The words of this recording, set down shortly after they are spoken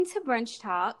to Brunch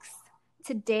Talks.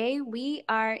 Today we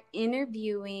are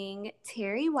interviewing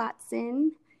Terry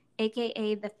Watson,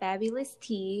 aka the Fabulous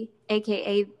T,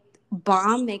 aka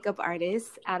bomb makeup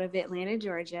artist out of Atlanta,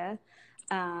 Georgia.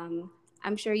 I'm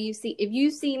sure if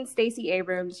you've seen Stacey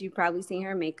Abrams, you've probably seen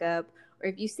her makeup, or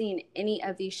if you've seen any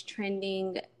of these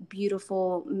trending,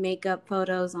 beautiful makeup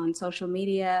photos on social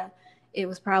media, it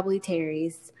was probably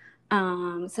Terry's.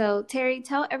 So Terry,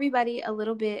 tell everybody a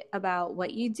little bit about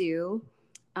what you do.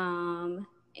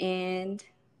 And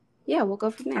yeah, we'll go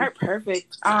from All there. right,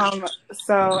 perfect.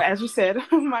 So as you said,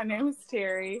 my name is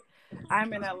Terry.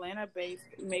 I'm an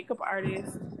Atlanta-based makeup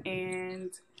artist, and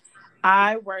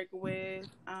I work with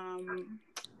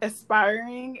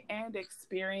aspiring and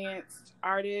experienced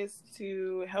artists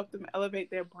to help them elevate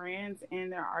their brands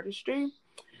and their artistry.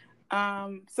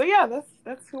 So yeah,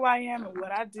 that's who I am and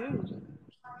what I do.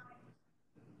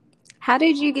 How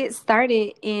did you get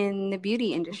started in the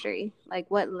beauty industry? Like,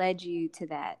 what led you to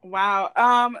that? Wow.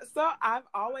 So I've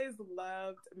always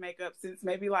loved makeup since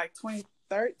maybe like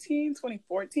 2013,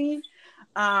 2014.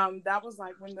 That was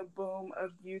like when the boom of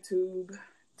YouTube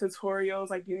tutorials,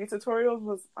 like beauty tutorials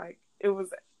was like, it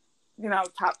was,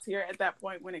 top tier at that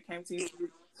point when it came to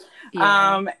YouTube.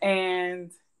 Yeah.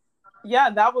 And yeah,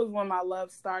 that was when my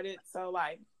love started. So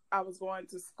like I was going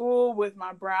to school with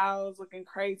my brows looking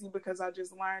crazy because I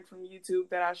just learned from YouTube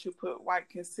that I should put white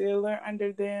concealer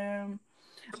under them.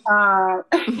 Uh,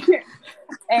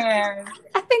 and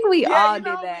I think we yeah, all did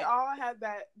we that. all had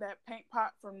that paint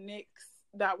pot from NYX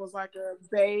that was like a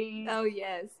beige. Oh,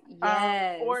 yes.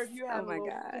 Yes. Or if you had Oh, a my little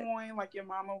God. coin, like your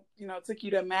mama, took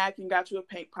you to MAC and got you a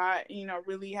paint pot,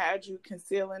 really had you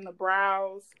concealing the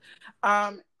brows.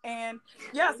 And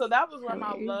yeah, so that was where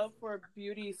my love for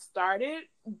beauty started.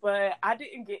 But I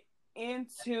didn't get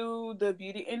into the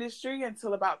beauty industry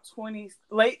until about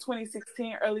late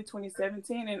 2016, early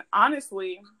 2017. And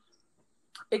honestly,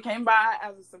 it came by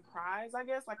as a surprise, I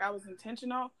guess. Like I was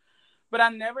intentional, but I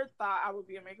never thought I would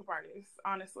be a makeup artist,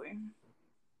 honestly.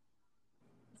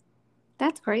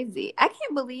 That's crazy. I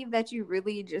can't believe that you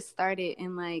really just started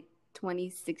in like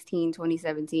 2016,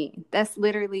 2017. That's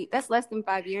less than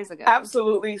 5 years ago.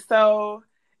 Absolutely. So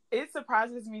it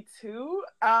surprises me too.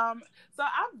 So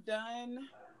I've done,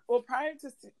 well, prior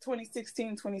to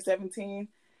 2016, 2017,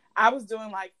 I was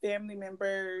doing like family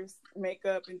members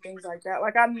makeup and things like that.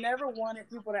 Like I never wanted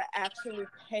people to actually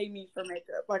pay me for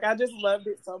makeup. Like I just loved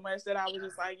it so much that I was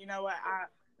just like, you know what,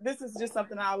 this is just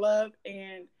something I love,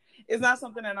 and it's not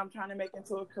something that I'm trying to make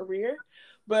into a career.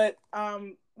 But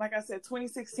like I said,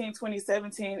 2016,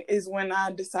 2017 is when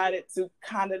I decided to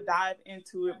kind of dive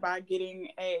into it by getting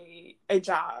a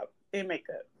job in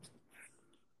makeup.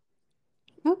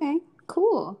 Okay,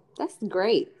 cool. That's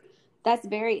great. That's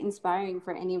very inspiring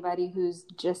for anybody who's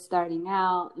just starting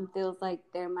out and feels like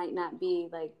there might not be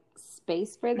like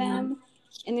space for them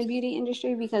in the beauty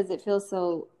industry because it feels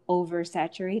so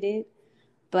oversaturated.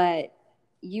 But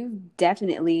you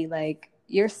definitely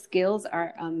your skills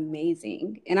are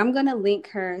amazing. And I'm going to link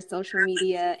her social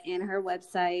media and her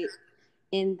website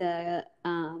in the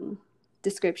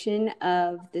description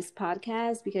of this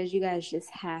podcast because you guys just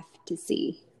have to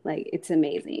see. Like, it's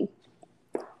amazing.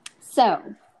 So,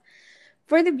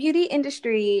 for the beauty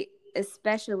industry,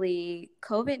 especially,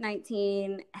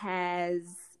 COVID-19 has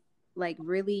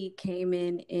really came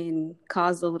in and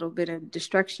caused a little bit of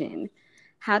destruction.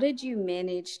 How did you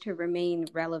manage to remain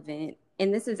relevant?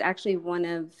 And this is actually one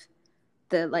of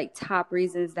the top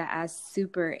reasons that I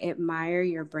super admire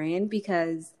your brand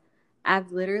because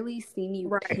I've literally seen you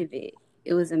pivot.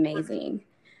 It was amazing.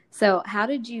 So how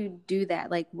did you do that?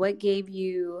 Like what gave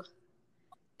you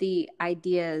the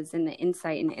ideas and the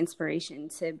insight and the inspiration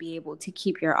to be able to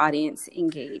keep your audience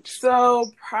engaged?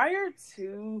 So prior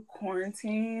to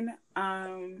quarantine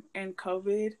and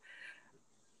COVID,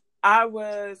 I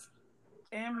was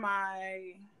in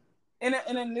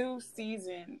a new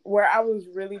season where I was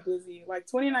really busy. Like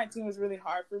 2019 was really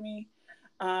hard for me.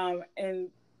 And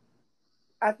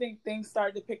I think things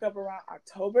started to pick up around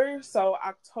October. So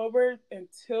October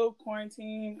until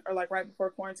quarantine, or like right before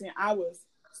quarantine, I was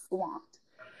swamped.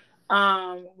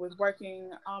 Was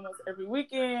working almost every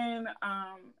weekend,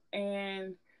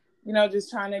 and just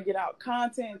trying to get out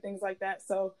content and things like that.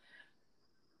 So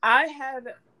I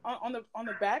had on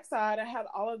the backside, I had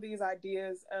all of these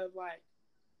ideas of like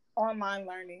online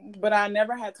learning, but I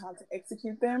never had time to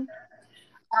execute them.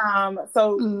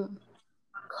 So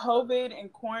COVID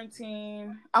and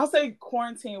quarantine, I'll say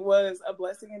quarantine was a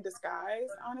blessing in disguise,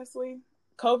 honestly.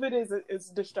 COVID is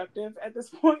destructive at this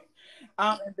point,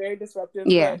 and very disruptive.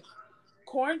 Yeah. But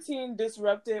quarantine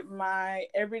disrupted my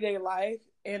everyday life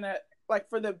in a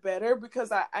for the better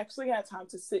because I actually had time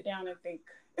to sit down and think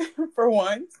for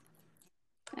once,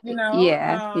 you know.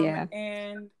 Yeah, yeah.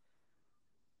 And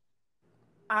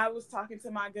I was talking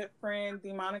to my good friend,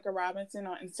 DeMonica Robinson,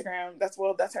 on Instagram. That's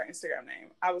her Instagram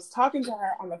name. I was talking to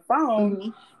her on the phone,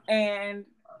 Mm-hmm. and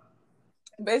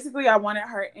basically I wanted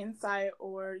her insight,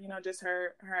 or just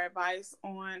her advice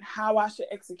on how I should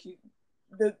execute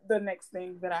the next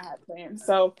thing that I had planned.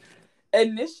 So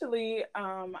initially,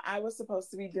 I was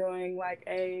supposed to be doing like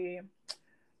a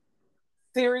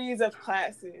series of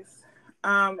classes,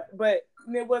 but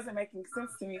it wasn't making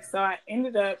sense to me. So I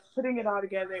ended up putting it all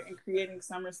together and creating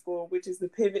Summer School, which is the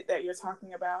pivot that you're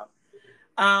talking about.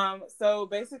 So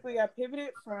basically, I pivoted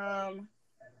from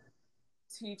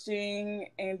teaching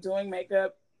and doing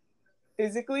makeup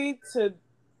physically to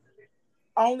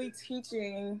only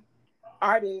teaching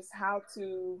artists how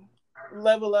to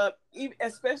level up,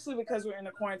 especially because we're in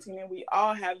a quarantine and we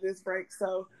all have this break.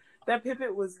 So that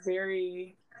pivot was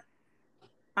very,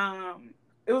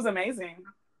 it was amazing.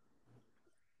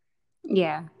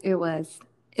 Yeah, it was.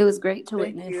 It was great to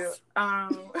Thank you. witness.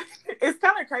 It's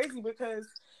kind of crazy because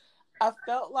I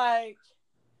felt like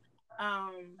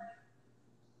um,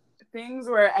 things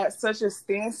were at such a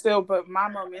standstill, but my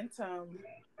momentum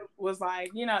was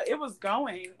like, it was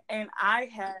going, and I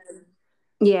had,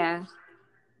 Yeah,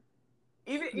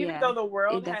 even yeah, though the it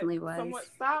world had definitely was. somewhat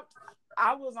stopped,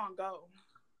 I was on go.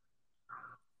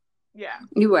 Yeah.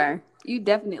 You were. You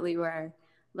definitely were.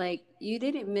 Like, you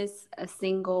didn't miss a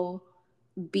single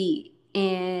beat.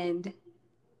 And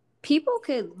people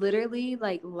could literally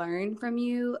like learn from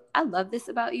you. I love this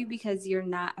about you because you're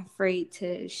not afraid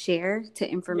to share, to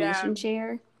Yeah. information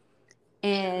share.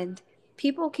 And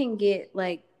people can get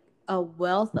like a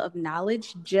wealth of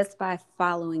knowledge just by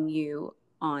following you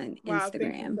on Wow. Thank you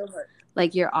Instagram. so much.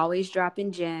 Like, you're always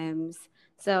dropping gems.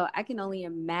 So I can only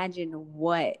imagine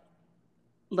what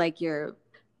like your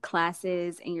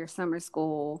classes and your summer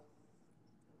school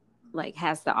like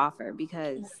has to offer,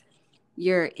 because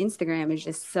your Instagram is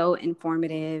just so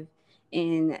informative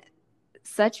and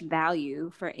such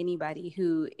value for anybody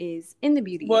who is in the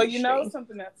beauty Well, industry.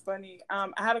 something that's funny. I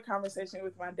had a conversation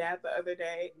with my dad the other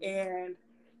day, and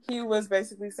he was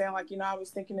basically saying, like, I was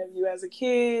thinking of you as a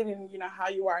kid, and how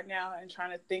you are now, and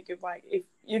trying to think of like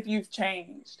if you've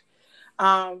changed.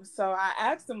 So I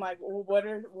asked him, like, well, what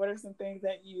are some things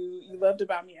that you loved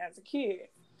about me as a kid?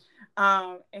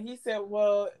 And he said,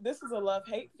 well, this is a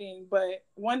love-hate thing, but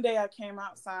one day I came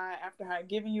outside after I had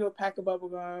given you a pack of bubble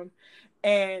gum,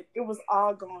 and it was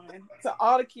all gone to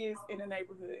all the kids in the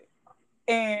neighborhood.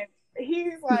 And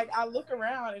he's like, I look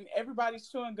around and everybody's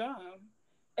chewing gum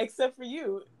except for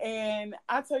you. And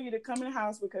I tell you to come in the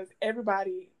house because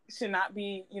everybody should not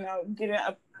be, getting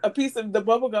a piece of the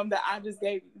bubble gum that I just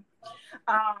gave you.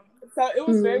 So it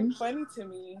was very Mm-hmm. funny to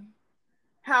me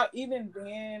how even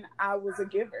then I was a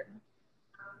giver.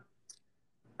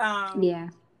 Um, Yeah.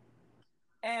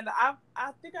 and I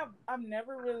think I've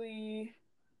never really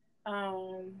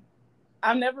um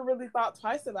I've never really thought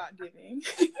twice about giving,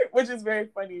 which is very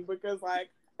funny because like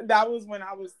that was when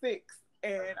I was 6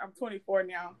 and I'm 24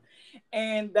 now.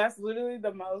 And that's literally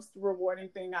the most rewarding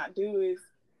thing I do is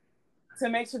to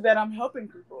make sure that I'm helping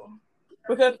people.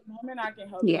 Because the moment I can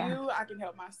help Yeah. you, I can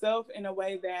help myself in a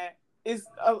way that is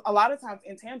a lot of times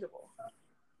intangible.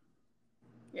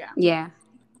 Yeah. Yeah.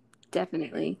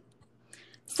 Definitely.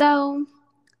 So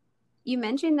you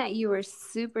mentioned that you were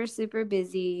super, super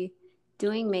busy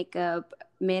doing makeup,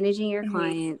 managing your Mm-hmm.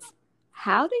 clients.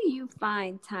 How do you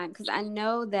find time? Because I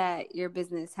know that your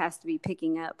business has to be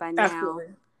picking up by now.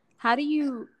 Absolutely. How do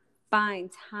you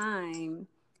find time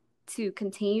to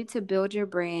continue to build your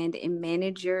brand and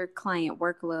manage your client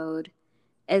workload,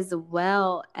 as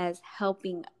well as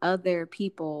helping other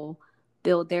people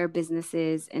build their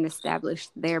businesses and establish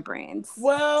their brands?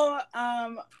 Well,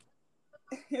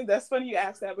 that's funny you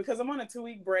asked that because I'm on a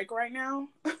 2-week break right now.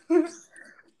 um,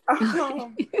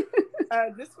 Okay.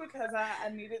 just because I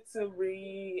needed to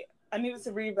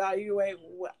reevaluate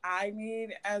what I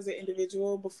need as an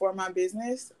individual before my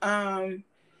business.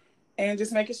 And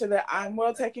just making sure that I'm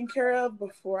well taken care of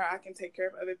before I can take care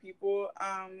of other people.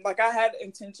 Like I had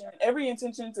every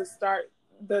intention to start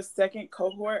the second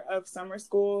cohort of summer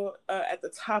school at the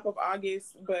top of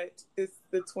August, but it's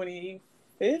the 25th,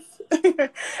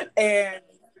 and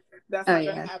that's Oh, not going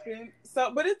to yeah. happen.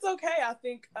 So, but it's okay. I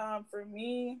think for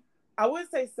me, I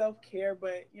would say self care,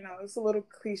 but it's a little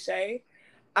cliche.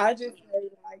 I just say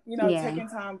like Yeah. taking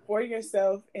time for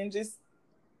yourself and just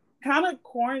kind of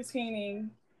quarantining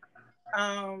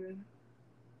as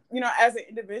an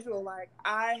individual, like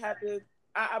I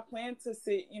plan to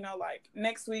sit, like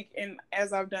next week and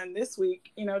as I've done this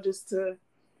week, just to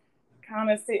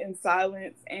kind of sit in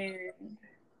silence and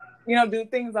do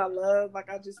things I love. Like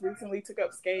I just recently took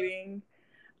up skating.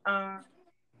 Um,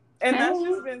 and that's Hey.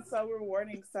 just been so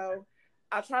rewarding. So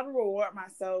I try to reward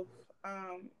myself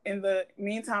in the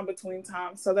meantime between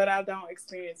times so that I don't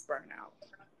experience burnout.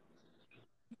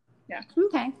 Yeah.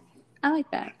 Okay. I like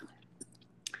that.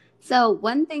 So,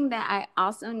 one thing that I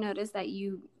also noticed that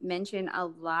you mention a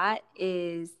lot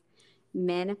is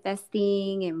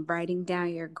manifesting and writing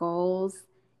down your goals.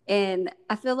 And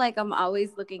I feel like I'm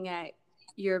always looking at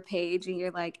your page and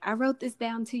you're like, I wrote this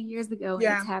down 2 years ago and it's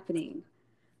Yeah. happening.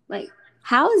 Like,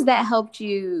 how has that helped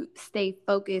you stay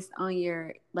focused on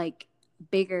your like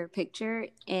bigger picture?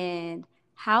 And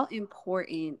how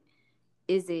important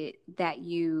is it that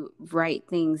you write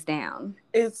things down?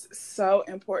 It's so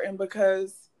important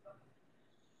because,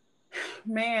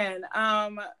 man,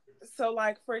 so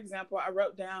like for example, I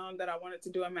wrote down that I wanted to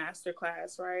do a master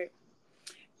class, right?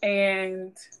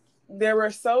 And there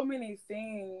were so many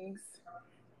things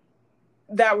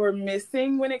that were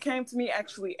missing when it came to me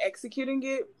actually executing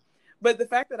it. But the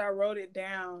fact that I wrote it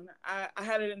down, I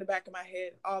had it in the back of my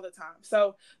head all the time.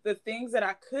 So the things that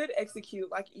I could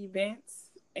execute, like events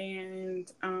and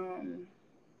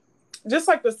just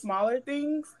like the smaller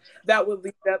things that would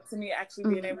lead up to me actually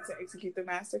being able to execute the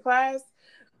masterclass,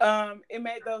 it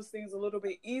made those things a little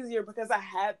bit easier because I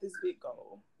had this big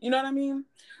goal. You know what I mean?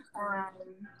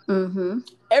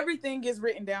 Everything is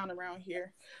written down around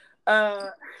here.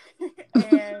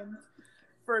 And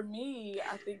for me,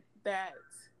 I think that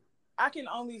I can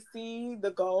only see the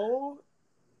goal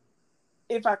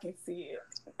if I can see it.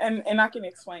 And I can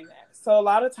explain that. So a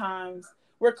lot of times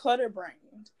we're clutter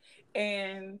brained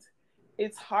and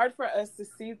it's hard for us to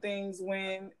see things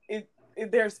when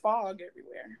there's fog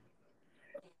everywhere.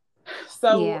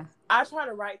 So Yeah. I try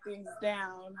to write things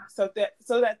down so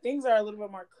that things are a little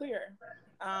bit more clear.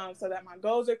 So that my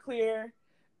goals are clear,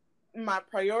 my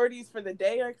priorities for the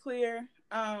day are clear.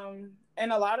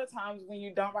 And a lot of times when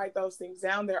you don't write those things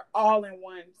down, they're all in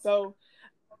one. So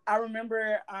I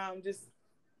remember just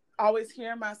always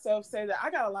hearing myself say that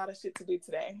I got a lot of shit to do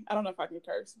today. I don't know if I can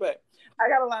curse, but I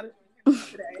got a lot of shit to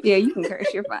do today. Yeah, you can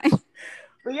curse. You're fine.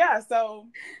 But yeah, so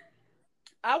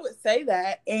I would say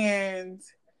that, and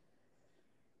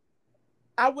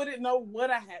I wouldn't know what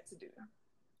I had to do.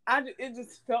 It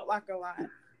just felt like a lot.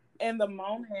 And the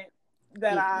moment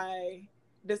that Yeah. I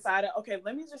decided, okay,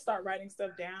 let me just start writing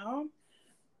stuff down,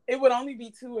 it would only be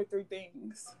 2 or 3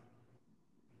 things.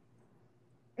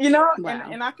 And Wow.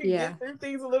 I could Yeah. get through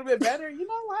things a little bit better.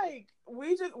 Like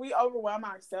we overwhelm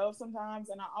ourselves sometimes.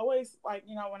 And I always like,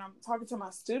 when I'm talking to my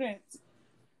students,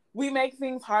 we make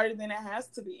things harder than it has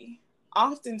to be,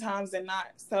 oftentimes than not.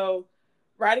 So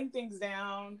writing things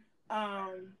down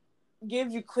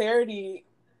gives you clarity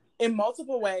in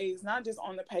multiple ways, not just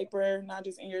on the paper, not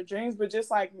just in your dreams, but just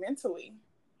like mentally.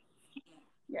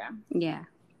 Yeah. Yeah.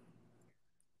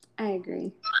 I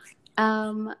agree.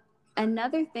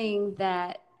 Another thing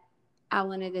that I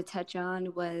wanted to touch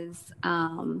on was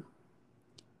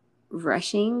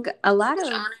rushing. A lot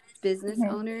of business Mm-hmm.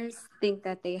 owners think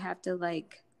that they have to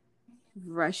like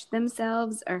rush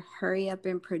themselves or hurry up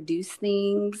and produce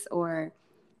things or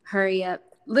hurry up,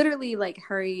 literally like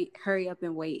hurry up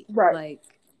and wait, Right. like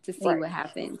to see Right. what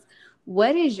happens.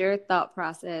 What is your thought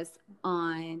process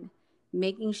on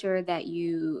making sure that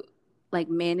you like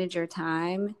manage your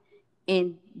time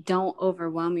and don't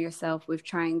overwhelm yourself with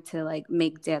trying to like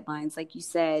make deadlines? Like you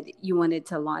said, you wanted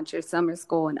to launch your summer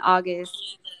school in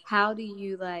August. How do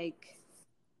you like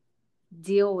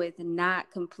deal with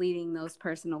not completing those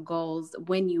personal goals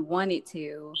when you wanted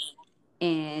to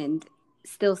and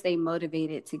still stay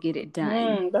motivated to get it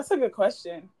done? That's a good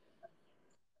question.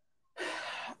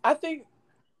 I think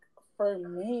for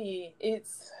me,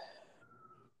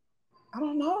 I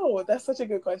don't know. That's such a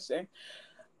good question.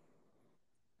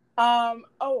 I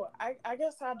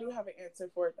guess I do have an answer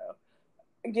for it though.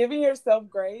 Giving yourself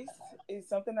grace is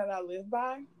something that I live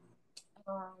by.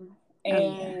 Oh yeah.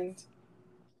 And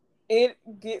it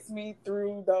gets me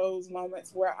through those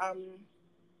moments where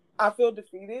I feel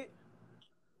defeated.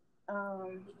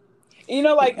 Um,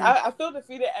 like Yeah. I feel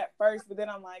defeated at first, but then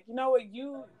I'm like, you know what,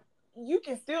 you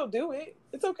can still do it.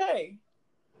 It's okay.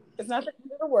 It's not the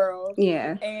end of the world,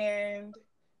 Yeah. and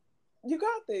you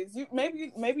got this. You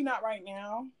maybe not right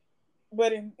now,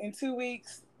 but in 2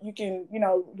 weeks you can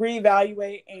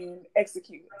reevaluate and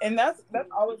execute. And that's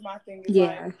always my thing is like,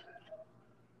 Yeah.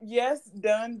 yes,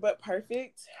 done but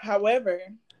perfect. However,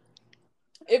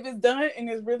 if it's done and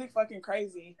it's really fucking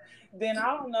crazy, then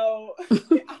I don't know.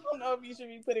 I don't know if you should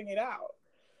be putting it out.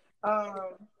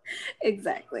 Um,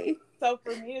 Exactly. so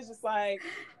for me, it's just like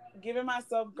giving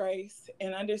myself grace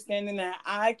and understanding that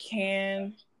I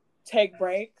can take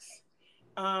breaks.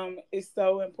 is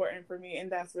so important for me,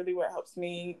 and that's really what helps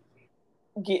me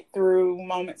get through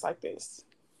moments like this.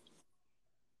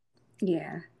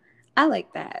 Yeah, I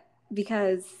like that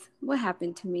because what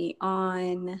happened to me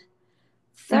on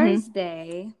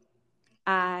Thursday,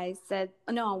 I said,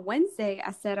 no, on Wednesday,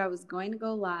 I said I was going to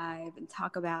go live and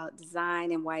talk about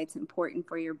design and why it's important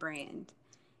for your brand.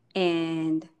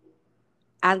 And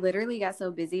I literally got so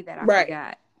busy that I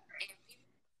forgot.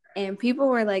 And people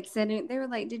were like they were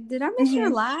like, did I miss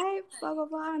your live? Blah, blah,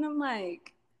 blah. And I'm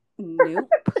like, nope.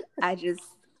 I just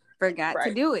forgot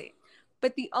to do it.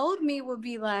 But the old me would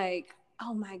be like,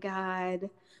 oh my God,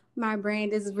 my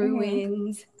brand is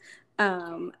ruined.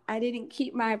 I didn't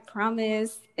keep my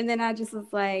promise. And then I just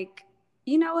was like,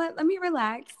 you know what? Let me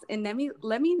relax and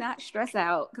let me not stress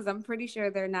out, because I'm pretty sure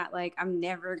they're not like, I'm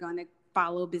never going to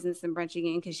follow Business and Brunch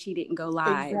again because she didn't go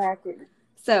live. Exactly.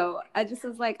 So I just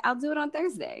was like, I'll do it on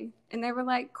Thursday. And they were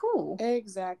like, cool.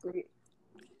 Exactly.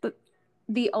 But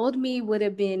the old me would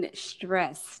have been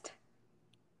stressed,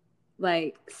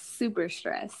 like super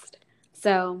stressed.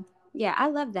 So yeah, I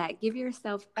love that. Give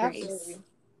yourself grace. Absolutely.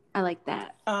 I like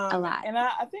that a lot. And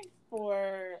I think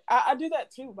I do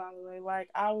that too, by the way. Like,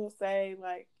 I will say,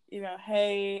 like, you know,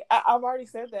 hey, I've already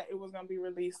said that it was going to be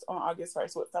released on August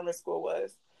 1st, what summer school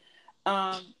was.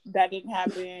 That didn't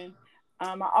happen.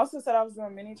 I also said I was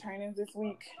doing mini trainings this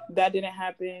week. That didn't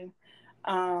happen.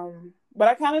 But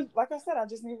I kind of, like I said, I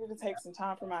just needed to take some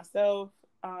time for myself.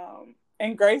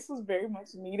 And grace was very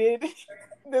much needed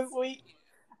this week.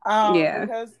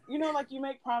 Because, you know, like, you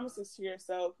make promises to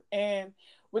yourself, and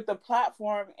with the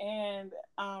platform and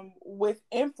with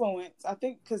influence, I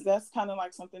think, because that's kind of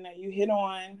like something that you hit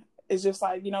on, is just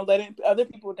like, you know, letting other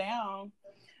people down.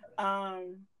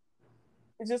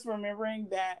 It's just remembering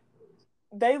that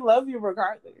they love you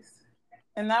regardless.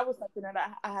 And that was something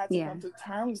that I had to come to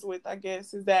terms with, I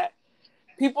guess, is that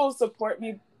people support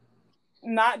me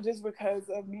not just because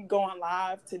of me going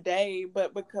live today,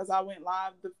 but because I went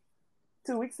live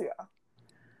 2 weeks ago.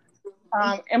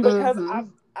 And because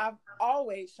I've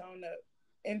always shown up.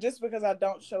 And just because I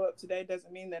don't show up today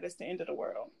doesn't mean that it's the end of the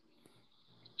world.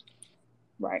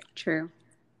 Right. True.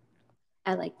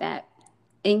 I like that.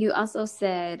 And you also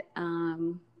said,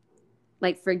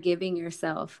 like, forgiving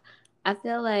yourself. I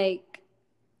feel like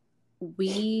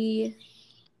we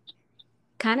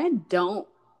kind of don't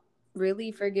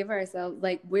really forgive ourselves.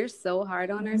 Like, we're so hard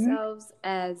on ourselves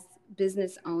as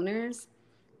business owners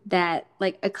that,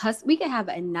 like, we could have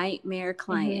a nightmare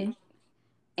client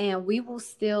and we will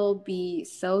still be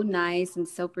so nice and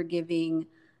so forgiving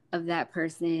of that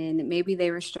person. Maybe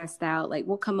they were stressed out. Like,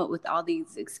 we'll come up with all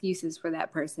these excuses for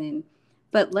that person.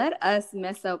 But let us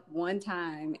mess up one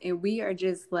time and we are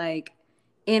just like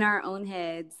in our own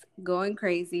heads going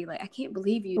crazy. Like, I can't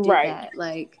believe you did that.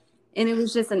 Like, and it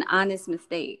was just an honest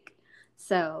mistake.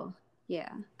 So yeah,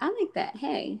 I like that.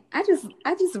 Hey, I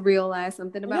just realized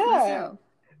something about myself.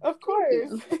 Of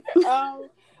course.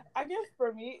 I guess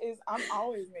for me is I'm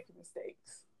always making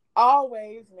mistakes.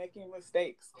 Always making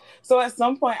mistakes. So at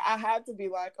some point I had to be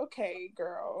like, okay,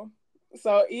 girl.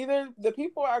 So either the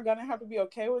people are going to have to be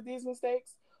okay with these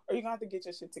mistakes, or you're going to have to get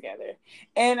your shit together.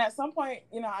 And at some point,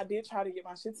 you know, I did try to get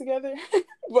my shit together.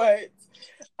 But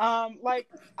like,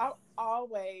 I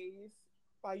always,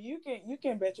 like, you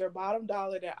can bet your bottom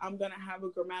dollar that I'm going to have a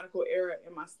grammatical error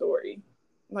in my story.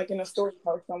 Like, in a story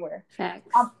post somewhere. Facts.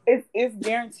 It's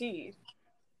guaranteed.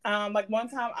 Like, one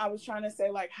time I was trying to say,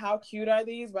 like, how cute are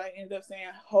these? But I ended up saying,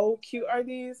 how cute are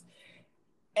these?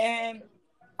 And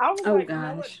I was like, gosh. You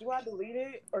know what? Do I delete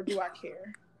it or do I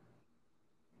care?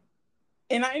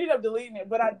 And I ended up deleting it,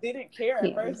 but I didn't care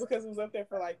at first because it was up there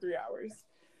for like 3 hours.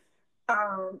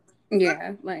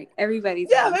 Yeah, like, everybody's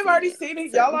they've already seen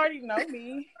it. So. Y'all already know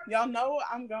me. Y'all know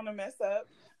I'm gonna mess up.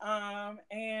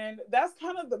 And that's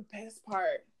kind of the best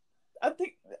part. I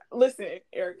think, listen,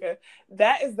 Erica,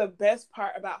 that is the best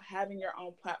part about having your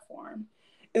own platform,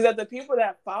 is that the people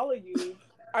that follow you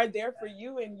are there for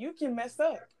you, and you can mess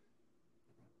up.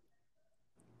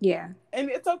 Yeah.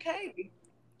 And it's okay.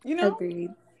 You know?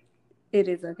 Agreed. It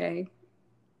is okay.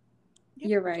 Yeah.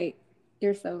 You're right.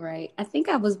 You're so right. I think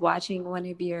I was watching one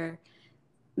of your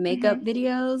makeup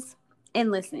videos, and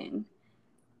listen,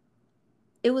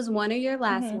 it was one of your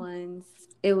last ones.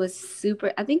 It was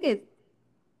super, I think it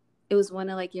was one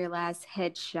of, like, your last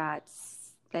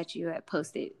headshots that you had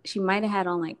posted. She might have had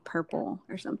on, like, purple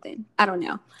or something. I don't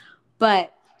know.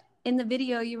 But in the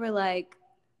video, you were like,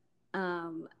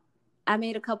 I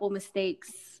made a couple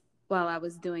mistakes while I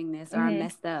was doing this, or I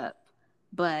messed up,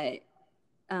 but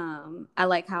I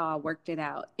like how I worked it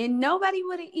out. And nobody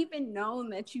would have even known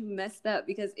that you messed up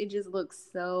because it just looks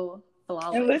so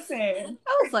flawless. And listen,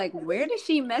 I was like, where did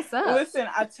she mess up? Listen,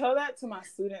 I tell that to my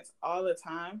students all the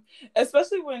time,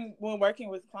 especially when working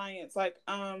with clients. Like,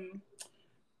 I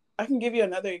can give you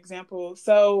another example.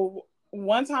 So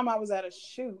one time I was at a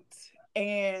shoot,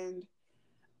 and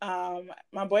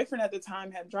my boyfriend at the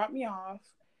time had dropped me off,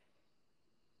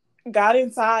 got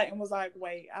inside, and was like,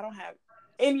 wait, I don't have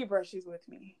any brushes with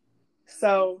me.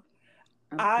 So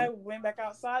I went back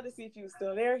outside to see if he was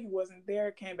still there. He wasn't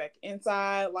there. Came back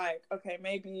inside, like, okay,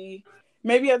 maybe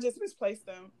I just misplaced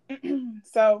them.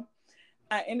 So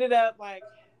I ended up like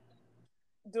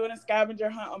doing a scavenger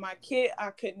hunt on my kit.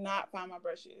 I could not find my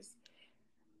brushes.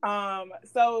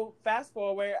 So fast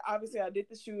forward, obviously I did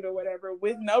the shoot or whatever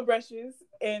with no brushes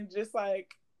and just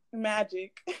like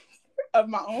magic of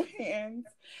my own hands.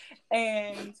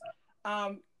 And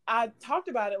I talked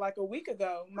about it like a week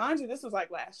ago. Mind you, this was like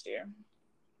last year.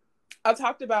 I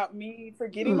talked about me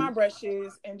forgetting my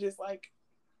brushes and just like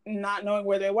not knowing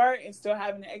where they were and still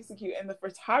having to execute. And the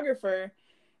photographer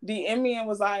DM'd me and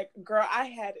was like, girl, I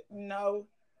had no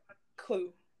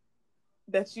clue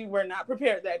that you were not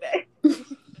prepared that day.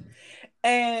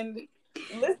 And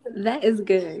listen, that is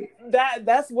good.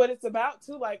 That's what it's about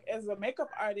too. Like, as a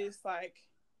makeup artist, like,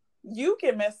 you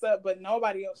can mess up, but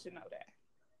nobody else should know that.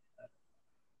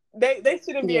 They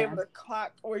shouldn't be able to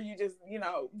clock where you just,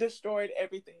 destroyed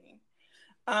everything.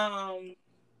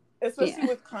 Especially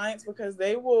with clients, because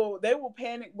they will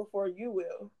panic before you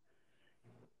will.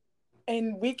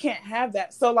 And we can't have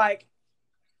that. So like,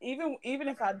 even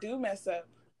if I do mess up,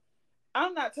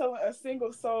 I'm not telling a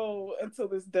single soul until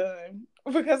it's done,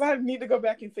 because I need to go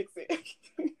back and fix it.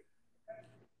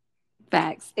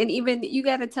 Facts. And even you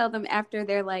got to tell them after,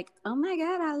 they're like, oh my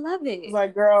God, I love it. It's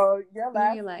like, girl, your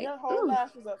whole ooh.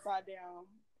 lash was upside down.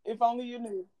 If only you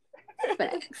knew.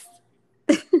 Facts.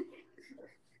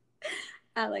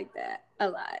 I like that a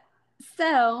lot.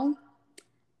 So,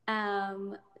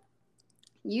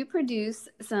 you produce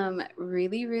some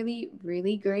really, really,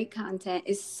 really great content.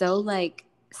 It's so like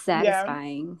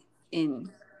satisfying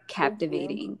and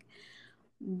captivating.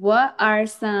 What are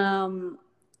some,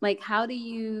 like, how do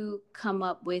you come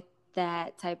up with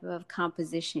that type of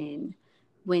composition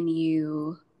when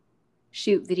you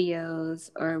shoot videos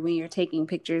or when you're taking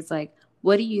pictures? Like,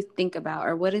 what do you think about,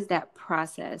 or what does that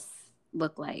process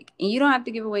look like? And you don't have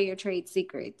to give away your trade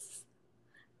secrets,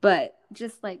 but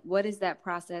just like, what is that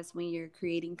process when you're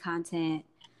creating content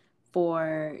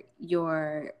for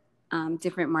your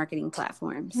different marketing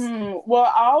platforms? Well,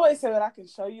 I always say that I can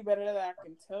show you better than I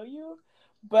can tell you,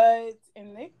 but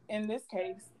in this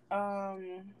case,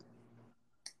 the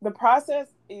process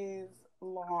is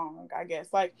long, I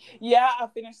guess. Like, yeah, I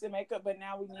finished the makeup, but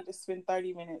now we need to spend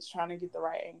 30 minutes trying to get the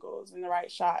right angles and the right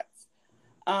shots.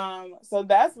 So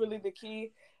that's really the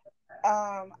key.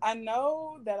 I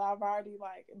know that I've already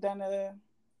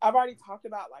talked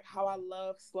about like how I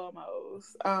love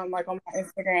slow-mos, like on my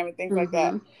Instagram and things like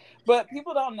that. But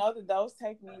people don't know that those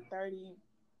take me 30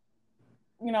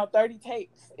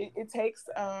 takes. It takes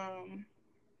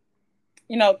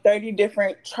 30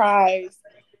 different tries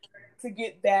to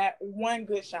get that one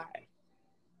good shot,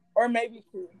 or maybe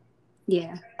two.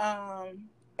 Yeah.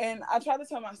 And I try to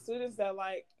tell my students that,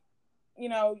 like,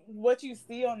 what you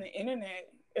see on the internet,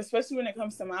 especially when it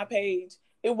comes to my page,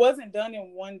 it wasn't done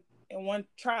in one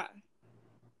try.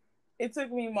 It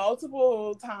took me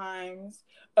multiple times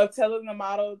of telling the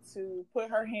model to put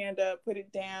her hand up, put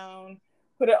it down,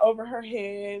 put it over her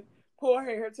head, pull her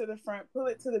hair to the front, pull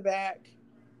it to the back,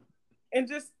 and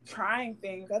just trying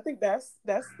things. I think that's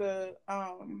the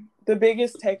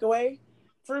biggest takeaway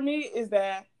for me, is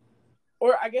that,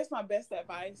 or I guess my best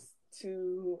advice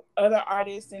to other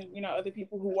artists and other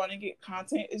people who want to get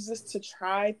content, is just to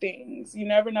try things. You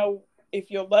never know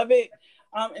if you'll love it.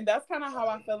 And that's kind of how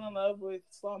I fell in love with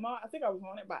slow-mo. I think I was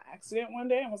on it by accident one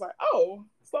day and was like, oh,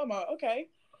 slow-mo, okay.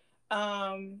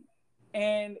 And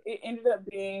it ended up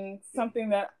being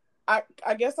something that I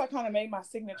guess I kind of made my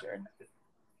signature.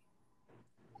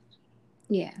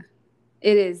 Yeah,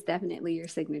 it is definitely your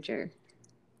signature.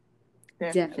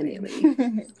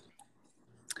 Definitely.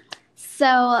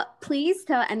 So please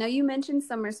tell, I know you mentioned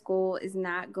summer school is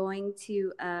not going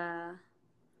to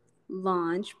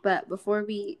launch, but before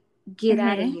we get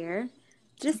out of here,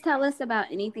 just tell us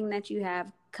about anything that you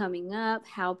have coming up,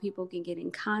 how people can get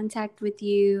in contact with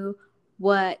you,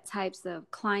 what types of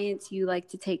clients you like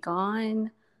to take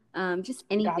on, just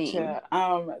anything.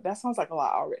 Gotcha. That sounds like a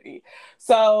lot already.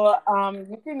 So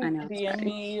you can DM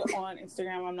me on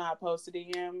Instagram. I'm not opposed to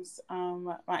DMs.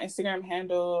 My Instagram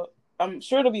handle, I'm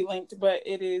sure it'll be linked, but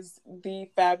it is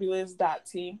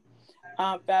thefabulous.t.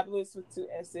 Fabulous with 2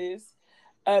 S's.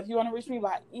 If you want to reach me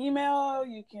by email,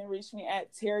 you can reach me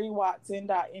at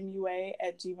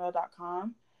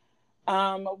terrywatson.mua@gmail.com.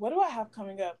 What do I have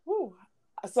coming up? Woo.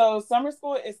 So summer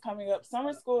school is coming up.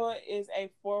 Summer school is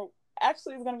it's going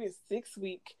to be a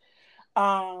 6-week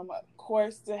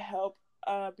course to help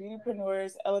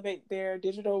beautypreneurs elevate their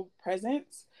digital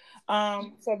presence.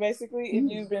 So basically,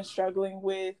 if you've been struggling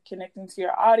with connecting to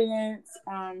your audience,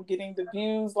 getting the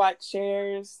views, like,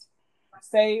 shares,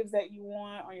 saves that you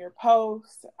want on your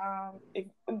posts,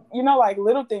 like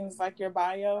little things like your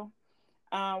bio.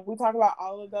 We talk about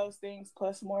all of those things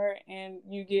plus more, and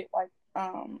you get like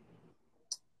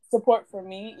support from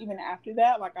me even after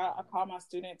that. Like I call my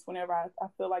students whenever I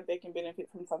feel like they can benefit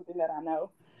from something that I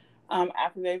know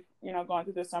after they've gone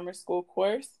through the summer school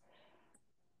course.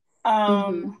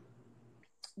 But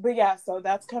yeah, so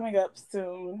that's coming up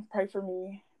soon. Pray for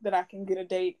me that I can get a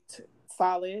date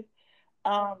solid.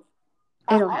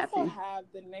 I also have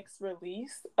the next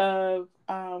release of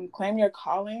Claim Your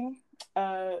Calling.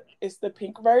 It's the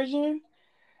pink version.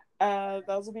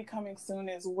 Those will be coming soon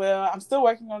as well. I'm still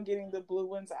working on getting the blue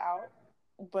ones out,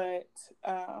 but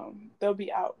they'll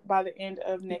be out by the end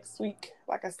of next week,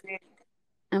 like I said.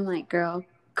 I'm like, girl,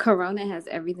 Corona has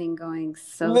everything going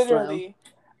so literally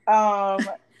slow.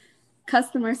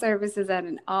 Customer service is at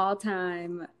an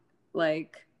all-time,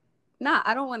 like,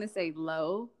 I don't want to say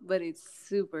low, but it's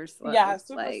super slow. Yeah,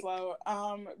 super slow.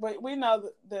 But we know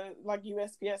the like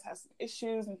USPS has some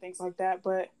issues and things like that,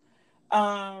 but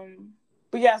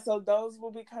yeah, so those will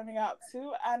be coming out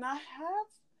too. And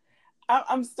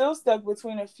I'm still stuck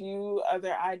between a few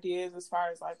other ideas as far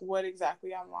as like what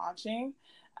exactly I'm launching.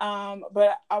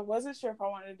 But I wasn't sure if I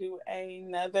wanted to do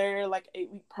another like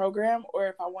 8-week program or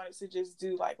if I wanted to just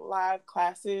do like live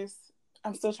classes.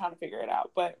 I'm still trying to figure it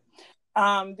out. But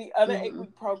the other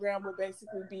 8-week program will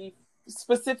basically be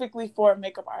specifically for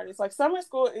makeup artists. Like summer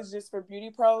school is just for beauty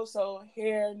pros, so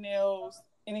hair, nails,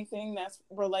 anything that's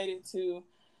related to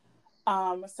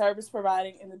service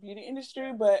providing in the beauty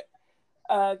industry. But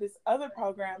this other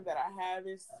program that I have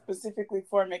is specifically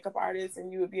for makeup artists,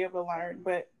 and you would be able to learn,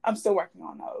 but I'm still working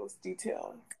on those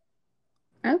details.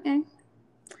 Okay.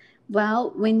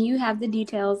 Well, when you have the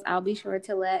details, I'll be sure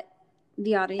to let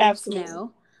the audience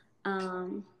know.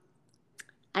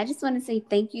 I just want to say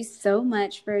thank you so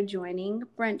much for joining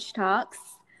Brunch Talks.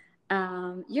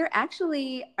 You're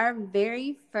actually our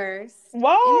very first interview.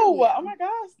 Oh my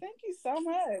gosh, thank you so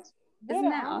much. Isn't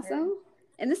that awesome?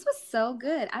 And this was so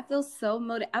good. I feel so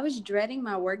motivated. I was dreading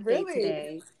my work day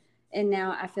today, and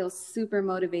now I feel super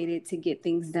motivated to get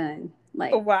things done.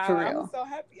 Like, wow, for real. I'm so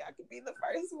happy I could be the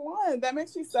first one. That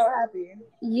makes me so happy.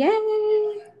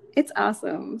 Yay! It's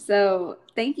awesome. So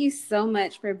thank you so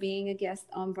much for being a guest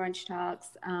on Brunch Talks.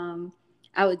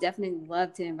 I would definitely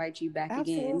love to invite you back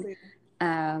again.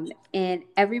 And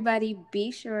everybody,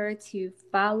 be sure to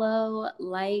follow,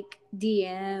 like,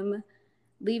 DM,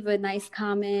 leave a nice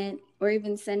comment, or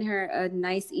even send her a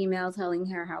nice email telling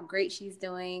her how great she's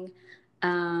doing.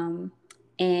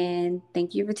 And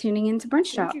thank you for tuning in to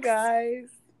Brunch Talks. Thank you, guys.